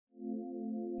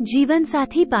जीवन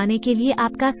साथी पाने के लिए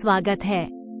आपका स्वागत है।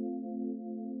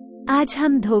 आज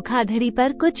हम धोखाधड़ी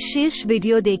पर कुछ शीर्ष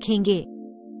वीडियो देखेंगे।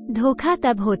 धोखा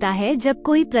तब होता है जब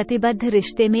कोई प्रतिबद्ध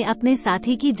रिश्ते में अपने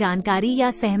साथी की जानकारी या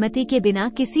सहमति के बिना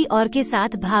किसी और के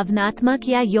साथ भावनात्मक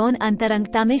या यौन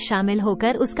अंतरंगता में शामिल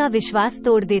होकर उसका विश्वास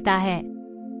तोड़ देता है।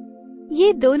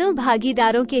 ये दोनों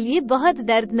भागीदारों के लिए बहुत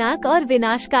दर्दनाक और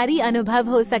विनाशकारी अनुभव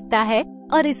हो सकता है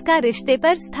और इसका रिश्ते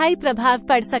पर स्थायी प्रभाव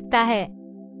पड़ सकता है।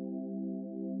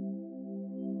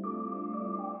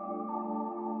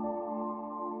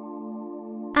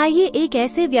 आइए एक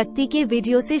ऐसे व्यक्ति के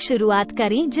वीडियो से शुरुआत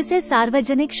करें जिसे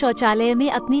सार्वजनिक शौचालय में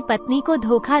अपनी पत्नी को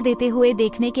धोखा देते हुए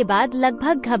देखने के बाद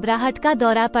लगभग घबराहट का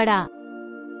दौरा पड़ा।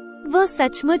 वो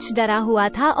सचमुच डरा हुआ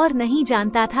था और नहीं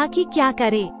जानता था कि क्या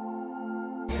करे।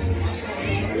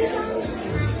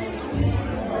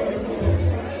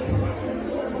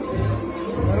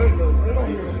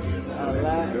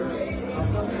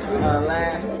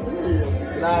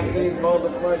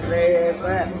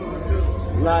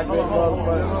 Lock this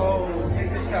motherfucker. Check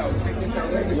this out.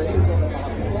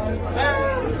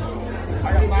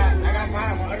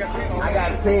 I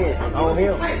got 10 on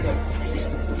him.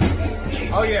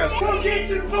 Oh yeah. Go get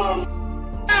your phone.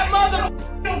 That mother.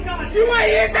 You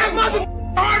ain't hit that mother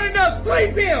hard enough.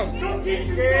 Sleep him. Go get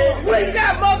your phone. Sleep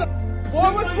that mother. Boy,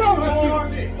 what's wrong with you?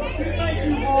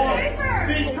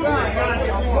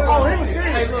 Oh, he was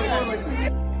serious.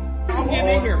 Get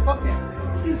in here. Fuck that.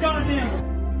 You goddamn.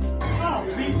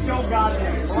 Beat your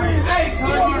goddamn brain. Hey,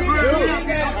 Tony,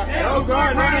 no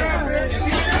guard now.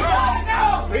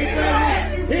 Hit him.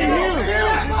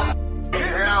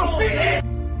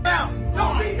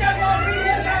 Don't beat that mother.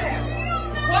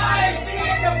 Why is she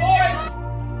in the boys?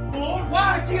 Why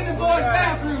is she in the boys'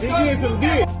 bathroom? She getting some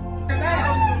dick.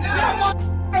 That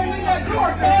motherfucker leave that door,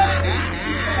 man.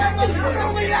 That motherfucker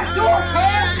leave that door,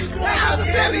 man. That's the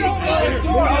belly. I'll beat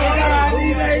your ass.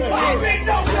 I'll beat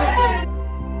your ass.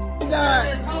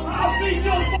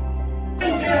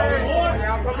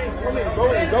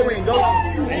 Go in.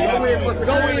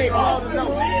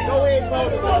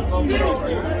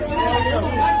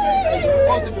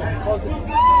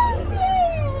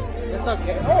 It's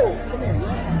okay. Oh, come here.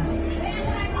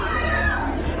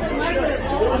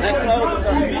 That clothes,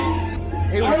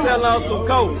 he was selling out some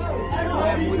coat.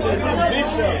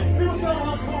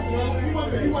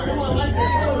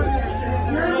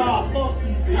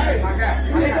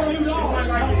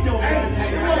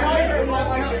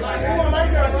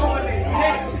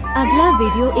 अगला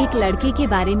video एक लड़के के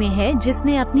बारे में है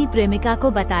जिसने अपनी प्रेमिका को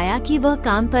बताया कि वह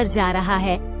काम पर जा रहा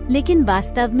है, लेकिन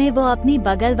वास्तव में वो अपनी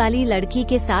बगल वाली लड़की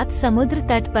के साथ समुद्र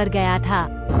तट पर गया था।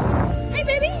 Hey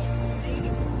baby,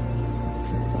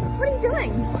 what are you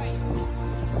doing?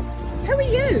 Who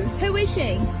are you? Who is she?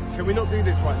 Can we not do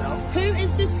this right now? Who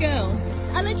is this girl?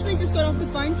 I literally just got off the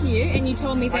phone to you and you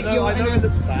told me that you're... I know it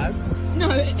looks bad. No,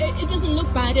 it doesn't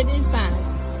look bad, it is bad.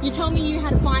 You told me you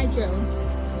had a fire drill.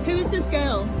 Who is this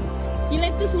girl? You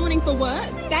left this morning for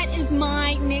work? That is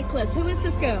my necklace. Who is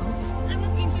this girl? I'm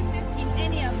not interested in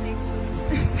any of this.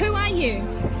 Who are you?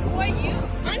 Who are you?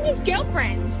 I'm his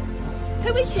girlfriend.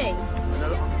 Who is she?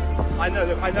 I know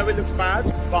it looks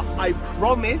bad, but I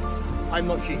promise I'm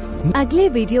not cheating. अगले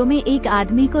video में एक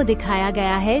आदमी को दिखाया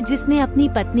गया है जिसने अपनी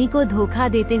पत्नी को धोखा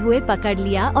देते हुए पकड़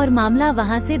लिया और मामला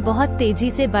वहां से बहुत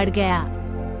तेजी से बढ़ गया।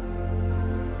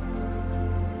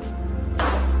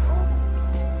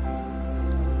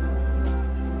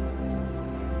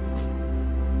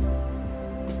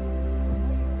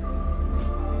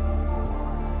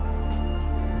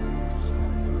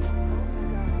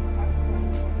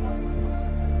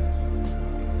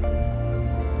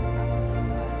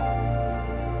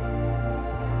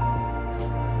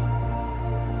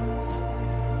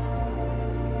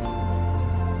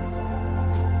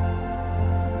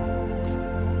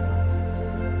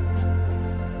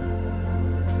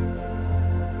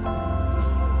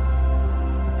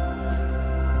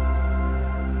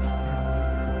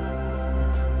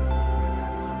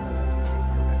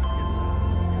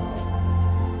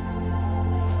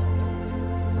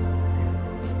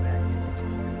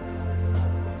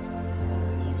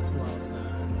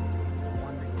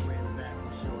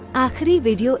 आखिरी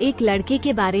वीडियो एक लड़के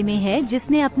के बारे में है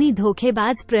जिसने अपनी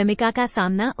धोखेबाज प्रेमिका का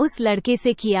सामना उस लड़के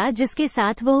से किया जिसके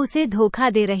साथ वो उसे धोखा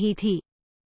दे रही थी।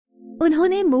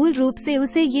 उन्होंने मूल रूप से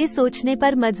उसे ये सोचने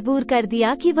पर मजबूर कर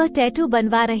दिया कि वह टैटू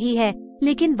बनवा रही है,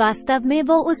 लेकिन वास्तव में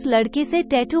वो उस लड़के से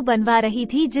टैटू बनवा रही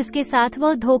थी जिसके साथ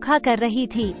वो धोखा कर रही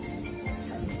थी।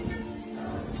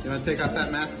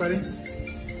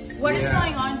 What is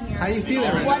going on here? How you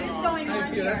feeling right What now? is going How you on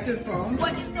feel? here? That's your phone.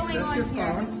 What is going That's on your here?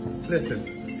 phone. Listen,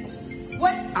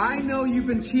 What? I know you've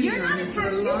been cheating You're on not me for the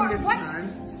attached. You are longest what? time.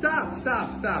 Stop.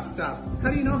 How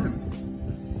do you know him?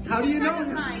 How do you know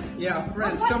him? Yeah,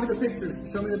 friend. Show me the pictures.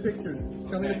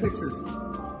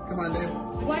 Come on, Dave.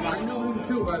 I know him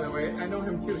too, by the way. I know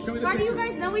him too. Show me the pictures. How do you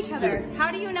guys know each other?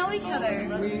 How do you know each other?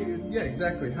 Yeah,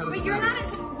 exactly. But you're not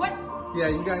into what? Yeah,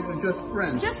 you guys are just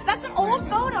friends. That's an old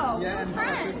photo. Yeah, and how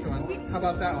about this one? How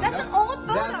about that one? That's an old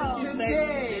photo.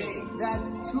 That's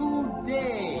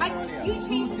today. You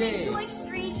changed it. You like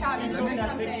screenshotted it or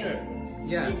something.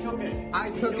 Yeah, I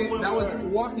took it. That was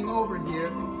walking over here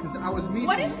because I was meeting.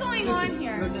 What is going on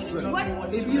here?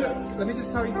 Let me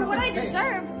just tell you something. For what I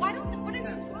deserve. What is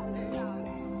it talking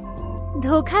about?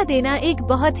 धोखा देना एक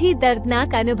बहुत ही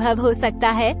दर्दनाक अनुभव हो सकता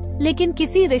है, लेकिन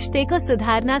किसी रिश्ते को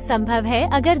सुधारना संभव है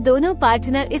अगर दोनों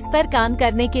पार्टनर इस पर काम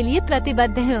करने के लिए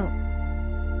प्रतिबद्ध हों।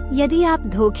 यदि आप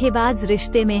धोखेबाज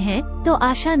रिश्ते में हैं, तो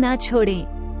आशा ना छोड़ें।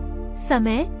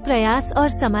 समय, प्रयास और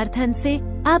समर्थन से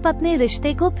आप अपने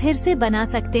रिश्ते को फिर से बना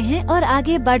सकते हैं और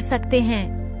आगे बढ़ सकते हैं।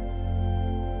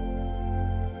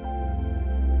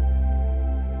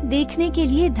 देखने के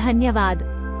लिए धन्यवाद।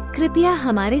 कृपया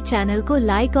हमारे चैनल को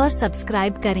लाइक और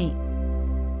सब्सक्राइब करें।